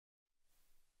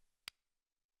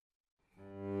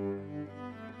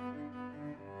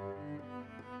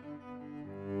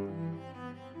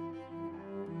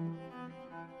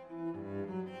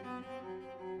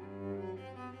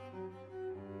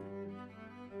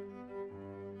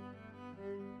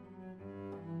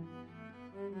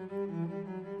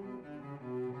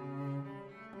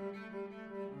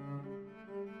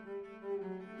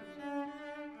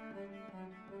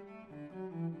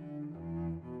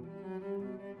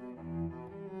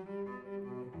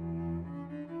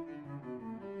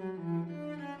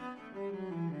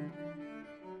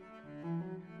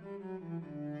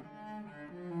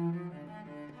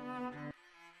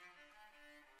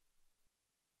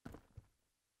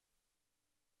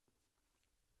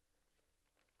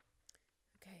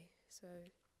So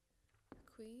the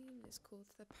queen is called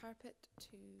to the parapet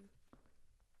to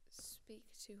speak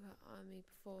to her army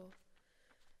before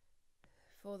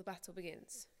the battle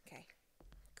begins. Okay,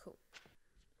 cool. Okay.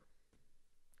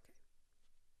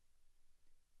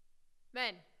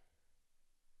 Men,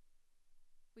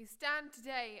 we stand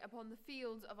today upon the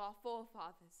fields of our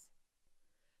forefathers.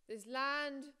 This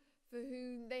land for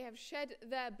whom they have shed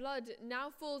their blood now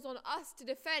falls on us to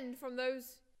defend from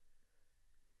those...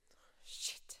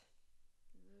 Shit.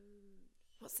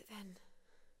 What's it then?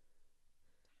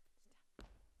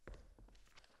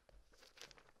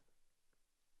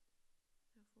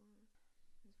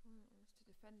 To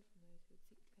defend from those who would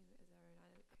seek to claim it as their own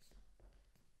identity.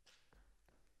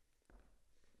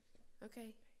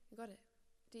 Okay, you got it.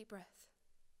 Deep breath.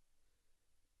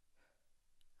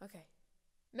 Okay.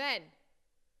 Men,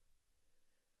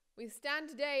 we stand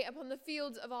today upon the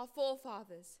fields of our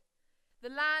forefathers. The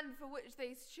land for which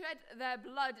they shed their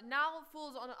blood now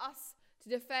falls on us to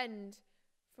defend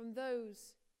from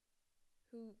those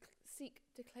who seek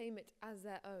to claim it as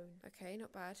their own. Okay,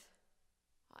 not bad.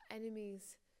 Our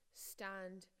enemies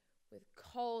stand with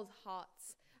cold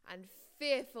hearts and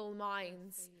fearful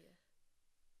minds.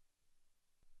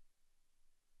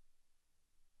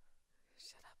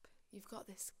 Shut up. You've got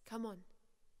this. Come on.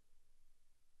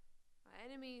 Our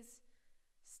enemies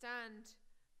stand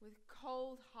with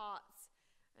cold hearts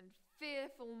and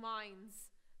fearful minds,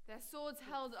 their swords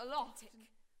held aloft.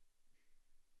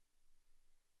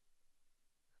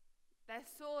 Their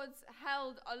swords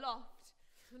held aloft.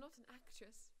 You're not an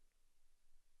actress.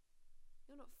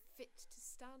 You're not fit to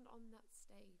stand on that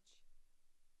stage.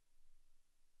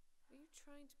 What are you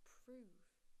trying to prove?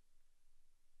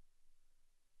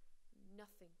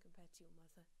 Nothing compared to your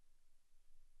mother.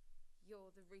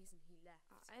 You're the reason he left.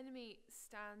 Our enemy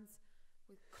stands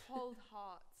with cold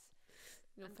hearts.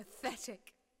 You're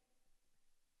pathetic.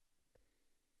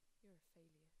 You're a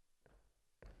failure.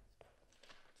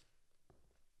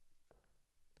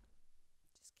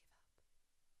 Just give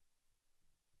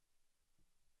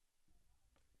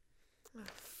up.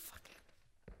 Oh, fuck it.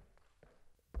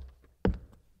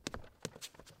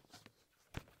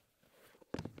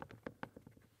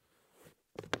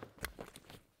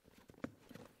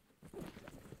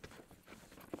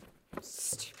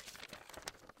 Stupid.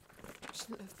 I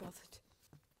shouldn't have bothered.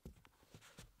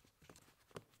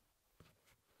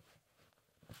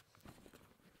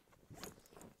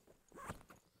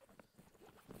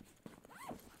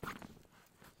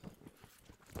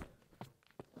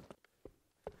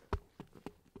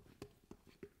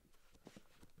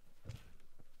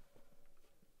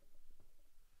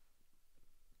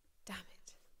 Damn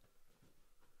it.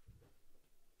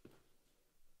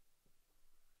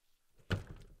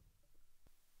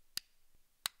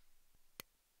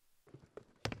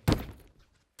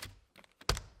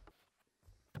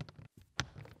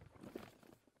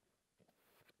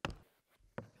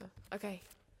 Okay,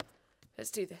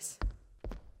 let's do this.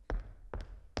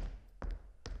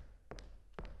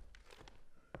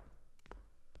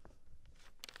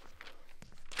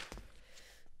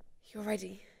 You're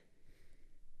ready.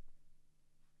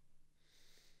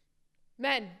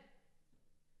 Men,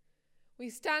 we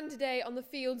stand today on the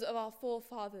fields of our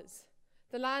forefathers.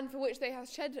 The land for which they have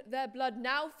shed their blood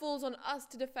now falls on us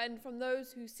to defend from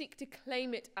those who seek to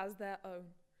claim it as their own.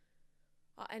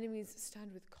 Our enemies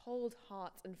stand with cold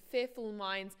hearts and fearful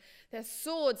minds, their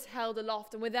swords held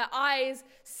aloft, and with their eyes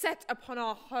set upon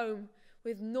our home,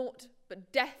 with naught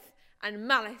but death and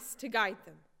malice to guide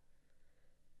them.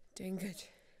 Doing good.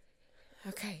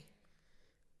 Okay.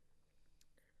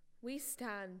 We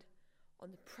stand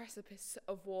on the precipice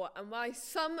of war, and while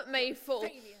some may fall...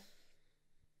 Failure.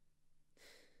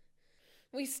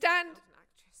 We stand... Not an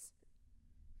actress.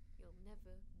 You'll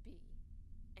never be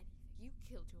anything. You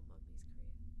killed your mummy's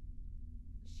career.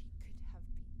 She could have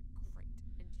been great,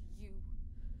 and you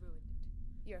ruined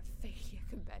it. You're a failure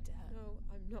compared to her. No,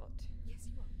 I'm not. Yes,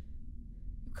 you are.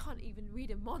 You can't even read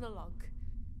a monologue.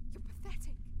 You're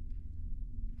pathetic.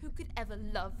 Who could ever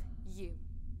love you?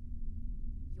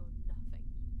 You're nothing.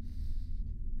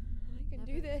 I can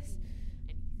do this.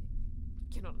 Anything.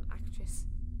 You're not an actress.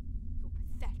 You're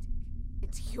pathetic.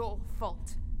 It's your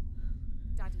fault.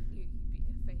 Daddy knew you'd be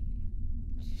a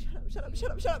failure. Shut up.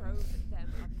 Drove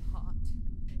them apart.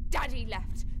 Daddy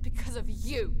left because of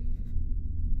you.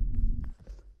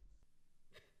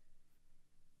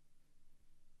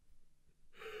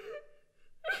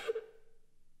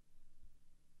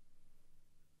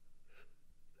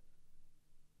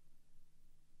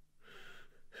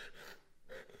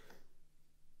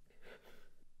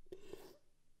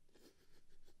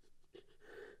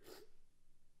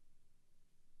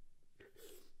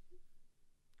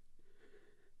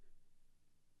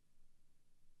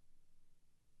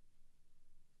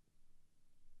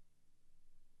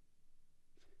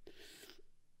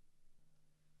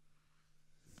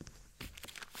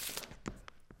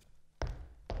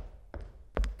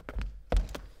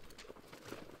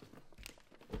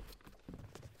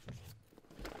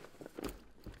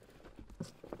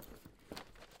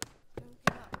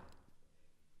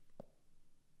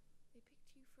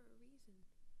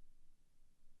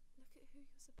 who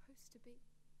you're supposed to be.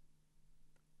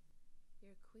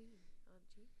 You're a queen, aren't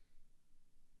you?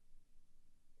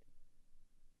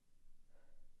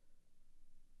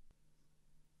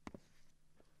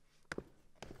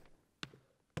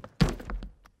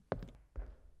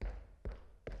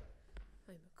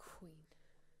 I'm a queen.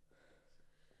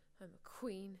 I'm a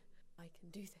queen. I can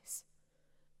do this.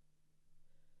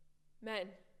 Men,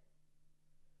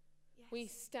 yes, we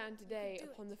stand today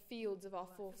upon the fields of our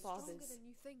forefathers.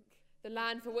 The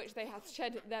land for which they have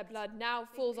shed their blood now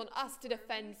falls on us to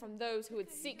defend from those who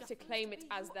would seek to claim it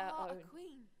as their own.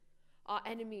 Our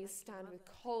enemies stand with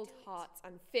cold hearts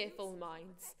and fearful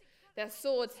minds, their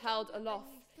swords held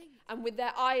aloft, and with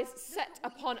their eyes set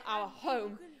upon our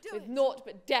home, with naught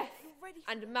but death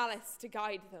and malice to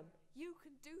guide them. You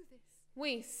can do this.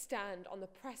 We stand on the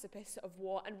precipice of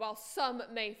war, and while some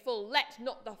may fall, let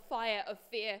not the fire of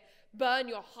fear burn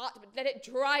your heart, but let it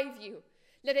drive you.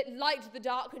 Let it light the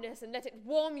darkness, and let it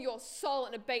warm your soul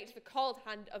and abate the cold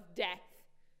hand of death.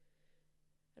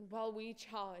 And while we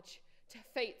charge to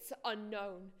fates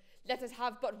unknown, let us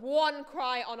have but one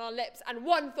cry on our lips and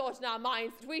one thought in our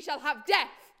minds, that we shall have death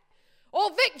or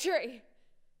victory.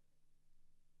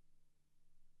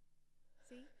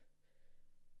 See?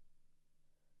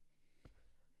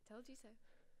 I told you so.